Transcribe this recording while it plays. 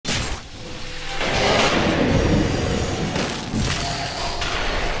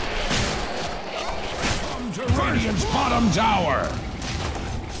bottom tower!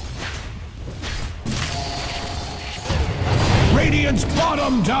 Radiant's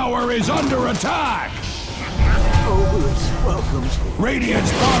bottom tower is under attack!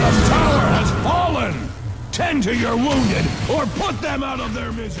 Radiant's bottom tower has fallen! Tend to your wounded, or put them out of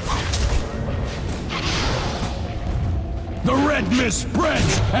their misery! The red mist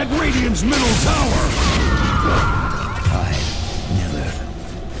spreads at Radiant's middle tower! I've never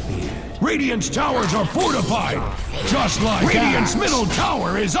feared. Radiant's towers are fortified! Just like Radiant's middle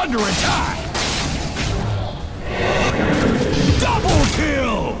tower is under attack! Double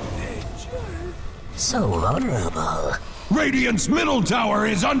kill! So vulnerable. Radiant's middle tower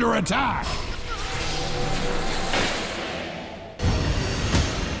is under attack!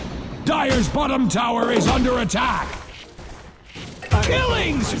 Dire's bottom tower is under attack!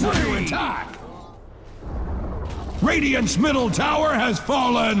 Killing spree! Attack! Radiant's middle tower has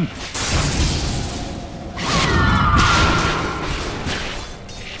fallen!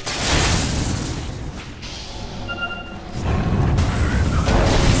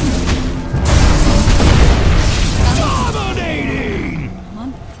 Dominating!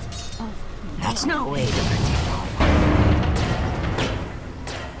 That's no way to protect.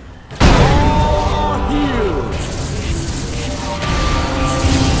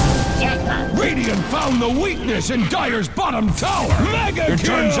 Radiant found the weakness in Dire's bottom tower! Mega kill! It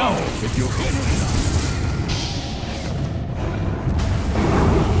turns out, if you hit it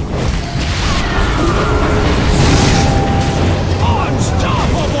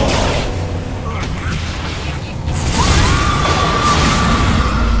unstoppable!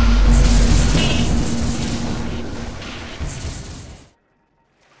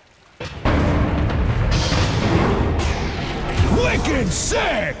 Wicked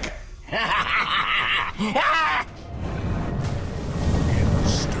sick!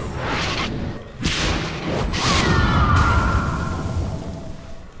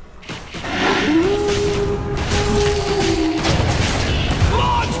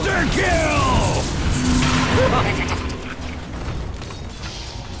 Monster kill!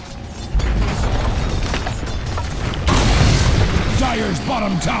 Dire's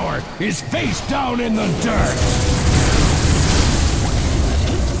bottom tower is face down in the dirt!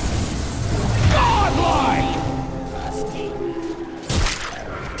 Godlike!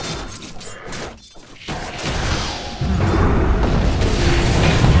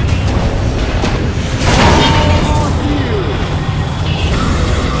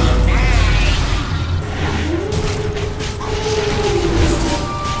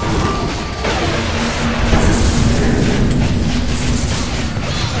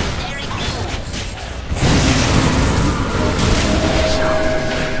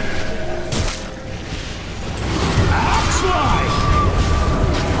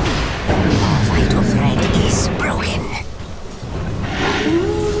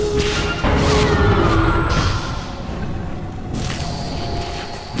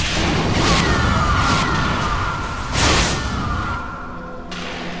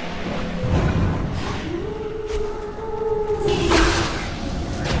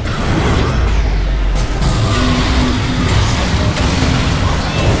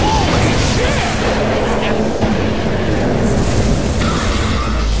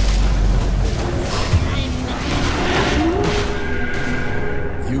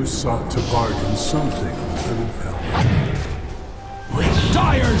 Sought to bargain something of little value.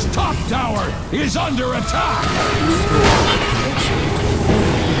 Dire's top tower is under attack!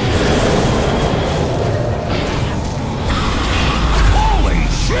 Holy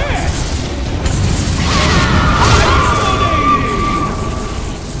shit! Dominating!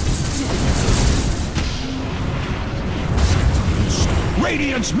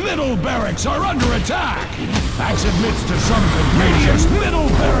 Radiant's middle barracks are under attack! Axe admits to some confusion. Radiant's middle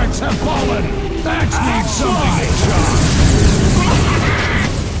barracks have fallen! Axe needs something to chop!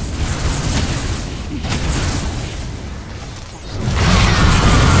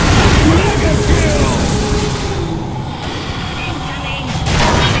 Mega kill!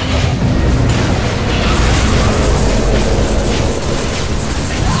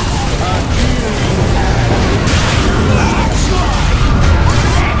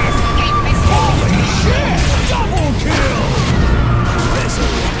 Holy shit! Double kill!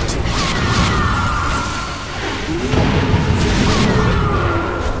 Resurrected.